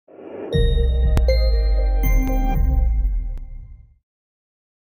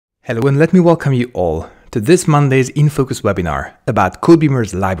Hello and let me welcome you all to this Monday's In Focus webinar about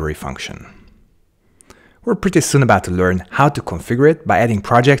codeBeamer's library function. We're pretty soon about to learn how to configure it by adding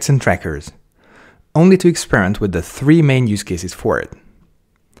projects and trackers, only to experiment with the three main use cases for it: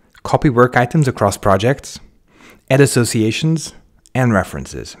 copy work items across projects, add associations, and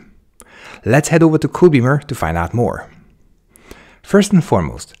references. Let's head over to codeBeamer to find out more. First and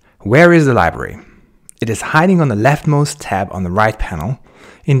foremost, where is the library? It is hiding on the leftmost tab on the right panel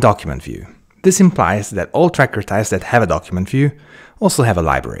in Document View. This implies that all tracker types that have a document view also have a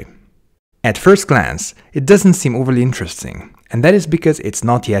library. At first glance, it doesn't seem overly interesting, and that is because it's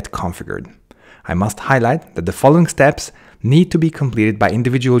not yet configured. I must highlight that the following steps need to be completed by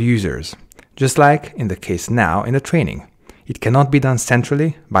individual users, just like in the case now in the training. It cannot be done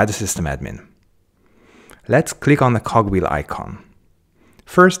centrally by the system admin. Let's click on the cogwheel icon.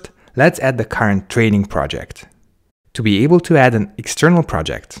 First, let's add the current training project. To be able to add an external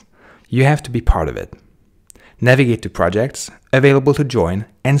project, you have to be part of it. Navigate to Projects, Available to Join,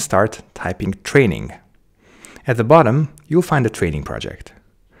 and start typing Training. At the bottom, you'll find the training project.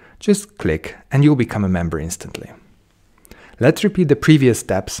 Just click and you'll become a member instantly. Let's repeat the previous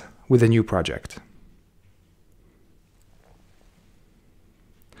steps with a new project.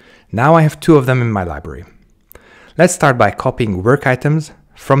 Now I have two of them in my library. Let's start by copying work items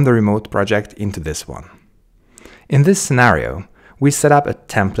from the remote project into this one. In this scenario, we set up a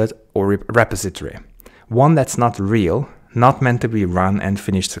template or repository, one that's not real, not meant to be run and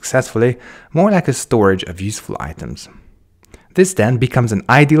finished successfully, more like a storage of useful items. This then becomes an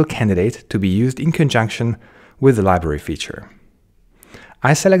ideal candidate to be used in conjunction with the library feature.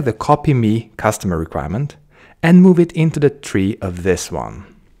 I select the Copy Me customer requirement and move it into the tree of this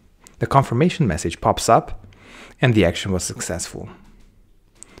one. The confirmation message pops up and the action was successful.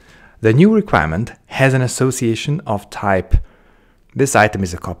 The new requirement has an association of type "this item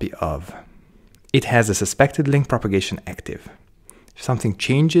is a copy of." It has a suspected link propagation active. If something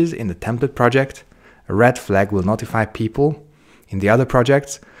changes in the template project, a red flag will notify people in the other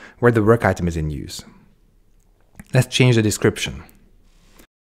projects where the work item is in use. Let's change the description.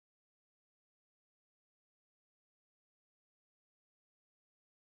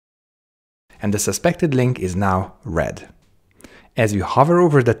 And the suspected link is now red. As you hover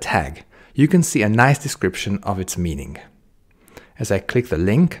over the tag, you can see a nice description of its meaning. As I click the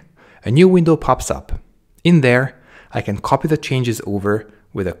link, a new window pops up. In there, I can copy the changes over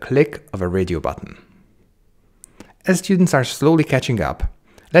with a click of a radio button. As students are slowly catching up,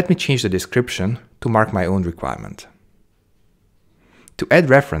 let me change the description to mark my own requirement. To add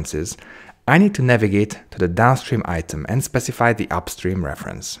references, I need to navigate to the downstream item and specify the upstream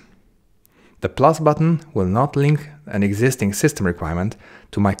reference. The plus button will not link an existing system requirement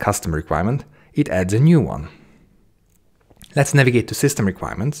to my custom requirement, it adds a new one. Let's navigate to System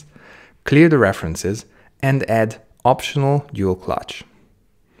Requirements, clear the references, and add optional dual clutch.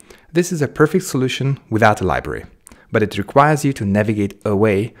 This is a perfect solution without a library, but it requires you to navigate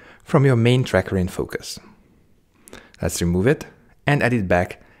away from your main tracker in focus. Let's remove it and add it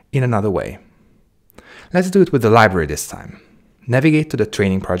back in another way. Let's do it with the library this time. Navigate to the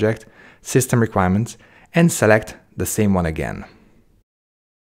training project, System Requirements, and select the same one again.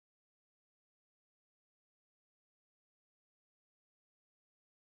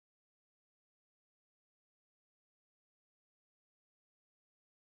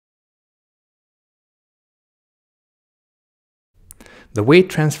 The weight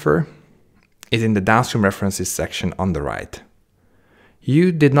transfer is in the downstream references section on the right.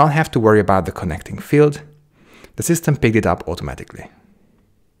 You did not have to worry about the connecting field. The system picked it up automatically.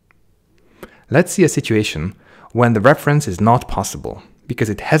 Let's see a situation when the reference is not possible because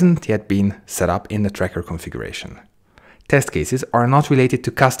it hasn't yet been set up in the tracker configuration. Test cases are not related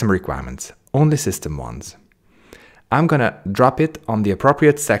to custom requirements, only system ones. I'm gonna drop it on the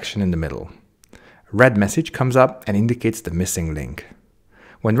appropriate section in the middle. A red message comes up and indicates the missing link.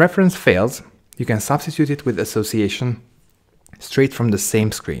 When reference fails, you can substitute it with association straight from the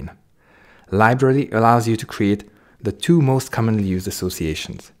same screen. Library allows you to create the two most commonly used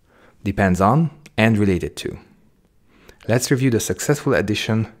associations: depends on and related to. Let's review the successful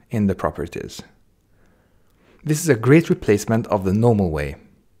addition in the properties. This is a great replacement of the normal way,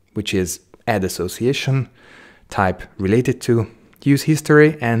 which is add association, type related to, use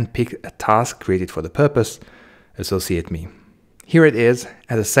history, and pick a task created for the purpose, associate me. Here it is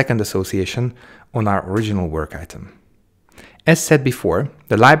as a second association on our original work item. As said before,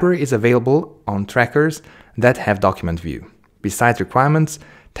 the library is available on trackers that have document view, besides requirements,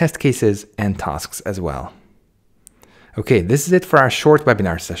 test cases, and tasks as well. Okay, this is it for our short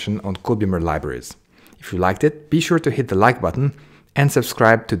webinar session on codeBeamer libraries. If you liked it, be sure to hit the like button and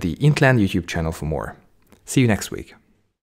subscribe to the Intland YouTube channel for more. See you next week.